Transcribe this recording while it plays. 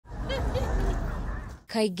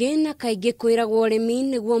Kaingĩ na kaingĩ kwĩragwo ũrĩmi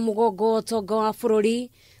nĩguo mũgongo wa ũtonga wa bũrũri,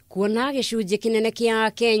 kuona gĩcunjĩ kĩnene kĩa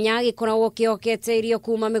Akenya gĩkoragwo kĩokete irio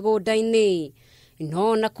kuuma mĩgũnda-inĩ.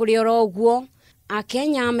 No na kũrĩ oro ũguo,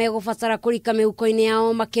 Akenya megũbatara kũrika mĩhuko-inĩ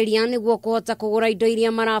yao makĩria nĩguo kũhota kũgũra indo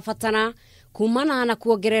iria marabatara, kuumana na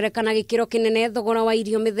kuongerereka na gĩkĩro kĩnene thogora wa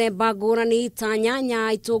irio mithemba ngũrani ta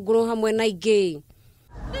nyanya, itũngũrũ hamwe na ingĩ.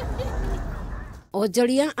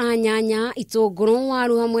 Onjoria a nyanya, itũngũrũ,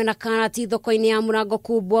 waru hamwe na karati thoko-inĩ ya mũrango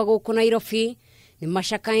kubwa gũkũ Nairobi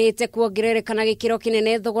nĩmacakaĩte kuongerereka na gĩkĩro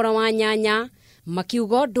kĩnene thogora wa nyanya,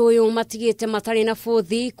 makiuga ũndũ ũyũ matigite matarĩ na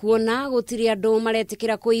bũthi, kuona gũtirĩ andũ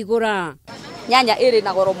maretĩkĩra kũigũra. Nyanya ĩrĩ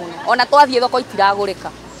na goro mũno, ona twathiĩ thoko itiragũrĩka.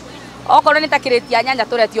 Okorwo nĩ takĩrĩtia nyanya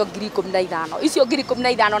tũretio 15,000, icio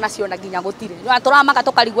 15,000 nacio na nginya gũtirĩ. Tũramaka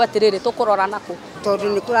tũkarigwo atĩrĩrĩ tũkũrora naku.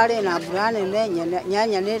 Tondũ nĩ kũrarĩ na mbura nene,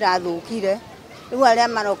 nyanya nĩ ĩrathũkire. Rĩu arĩa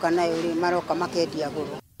maroka nayo maroka makendia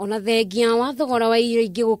goro. Ona thengia wa thogora wa irio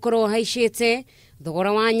ingĩ gũkorwo haicĩte,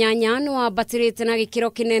 thogora wa nyanya nĩ wambatĩrĩte na gĩkĩro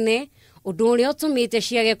kĩnene, ũndũ ũrĩa ũtũmĩte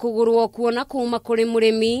ciage kũgũrwo, kuona kuuma kũrĩ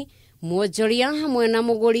mũrĩmi, mwonjoria hamwe na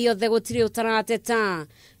mũgũri othe gũtirĩ ũtarateta.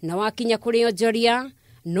 Na wakinya kũrĩ onjoria,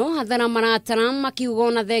 no hathara maratara makiuga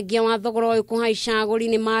ona thengia wa thogora ũyũ kũhaica agũri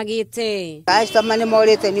nĩ magĩte. Customer nĩ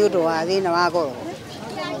morĩte nĩ ũndũ wa thĩna wa goro.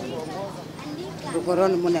 Thogora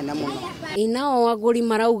nĩ mũnene mũno. Inao agũri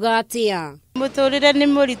marauga atĩa? Mũtũrĩre nĩ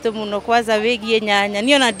mũritũ mũno, kwanza wĩgiĩ nyanya,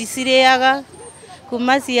 niĩ ona ndicirĩaga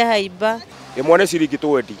kuma cia haimba. Ĩmwe nĩ ciringi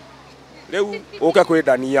 20. Rĩu ũke kwĩ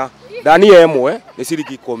dania ĩmwe nĩ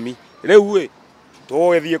ciringi 10. Rĩu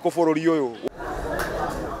tũgĩthiĩ kũ bũrũri ũyũ?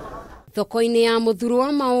 Thoko-inĩ ya mũthuro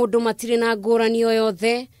wa maũndũ matirĩ na ngũrani o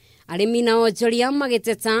yothe, arĩmi na onjoria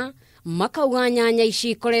magĩteta makauga nyanya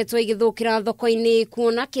ici ikoretwo igĩthũkĩra thoko-inĩ,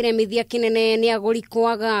 kuona kĩremithia kĩnene nĩ agũri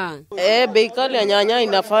kwaga. Bei kali ya nyanya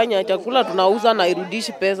inafanya chakula tunauza na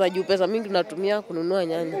irudishi pesa juu pesa mingi tunatumia kununua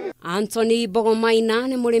nyanya. Anthony Bogomaina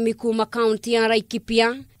nĩ mũrĩmi kuuma kaunti ya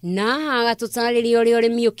Laikipia, na agatũtarĩria ũrĩa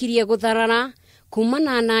ũrĩmi ũkirie gũtharara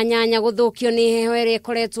kumana na nyanya gũthũkio nĩ heho ĩrĩa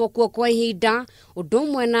ĩkoretwo kuo kwa ihinda, ũndũ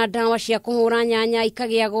ũmwe na ndawa cia kũhũra nyanya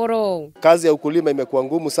ikagĩa goro. Kazi ya ukulima imekuwa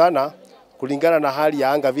ngumu sana kulingana na hali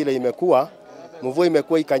ya anga vile imekuwa. Mvua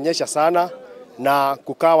imekuwa ikanyesha sana na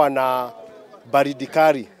kukawa na baridi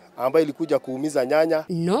kali ambayo ilikuja kuumiza nyanya.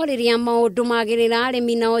 No rĩrĩa maũndũ magĩrĩra,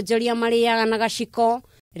 arĩmi na onjoria marĩaga na gaciko,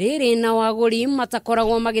 rĩrĩ na wagũri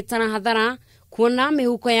matakoragwo magĩtara hathara, kuona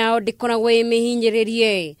mĩhuko yao ndĩkoragwo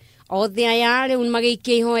ĩmĩhinyĩrĩrie. Othe aya rĩu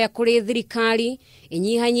magĩikia ihoya kũrĩ thirikari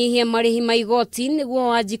inyihanyihie marĩhi ma igoti nĩguo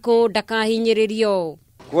Wanjikũ ndakahinyĩrĩrio.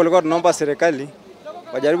 Kwa hiyo tunaomba serikali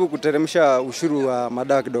wajaribu kuteremsha ushuru wa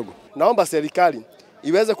madawa kidogo. Naomba serikali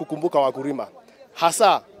iweze kukumbuka wakulima,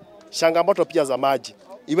 hasa changamoto pia za maji,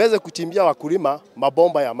 iweze kuchimbia wakulima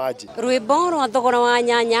mabomba ya maji. Rwĩmbo rwa thogora wa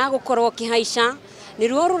nyanya gũkorwo kĩhaica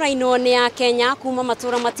nĩruo rũrainwo nĩ Akenya kuuma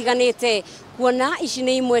matũra matiganĩte, kuona ici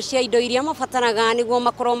nĩ imwe cia indo iria mabataraga nĩguo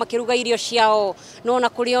makorwo makĩruga irio ciao. No na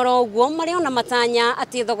kũrĩ oro ũguo marĩ ona matanya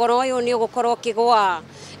atĩ thogora ũyũ nĩ ũgũkorwo kĩgwa.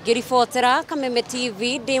 Ngĩribotera Kameme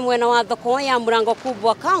TV ndĩ mwena wa thoko ya mũrango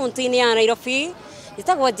kubwa kaunti-inĩ ya Nairobi,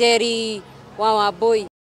 njĩtagwo Njeri wa Wambui.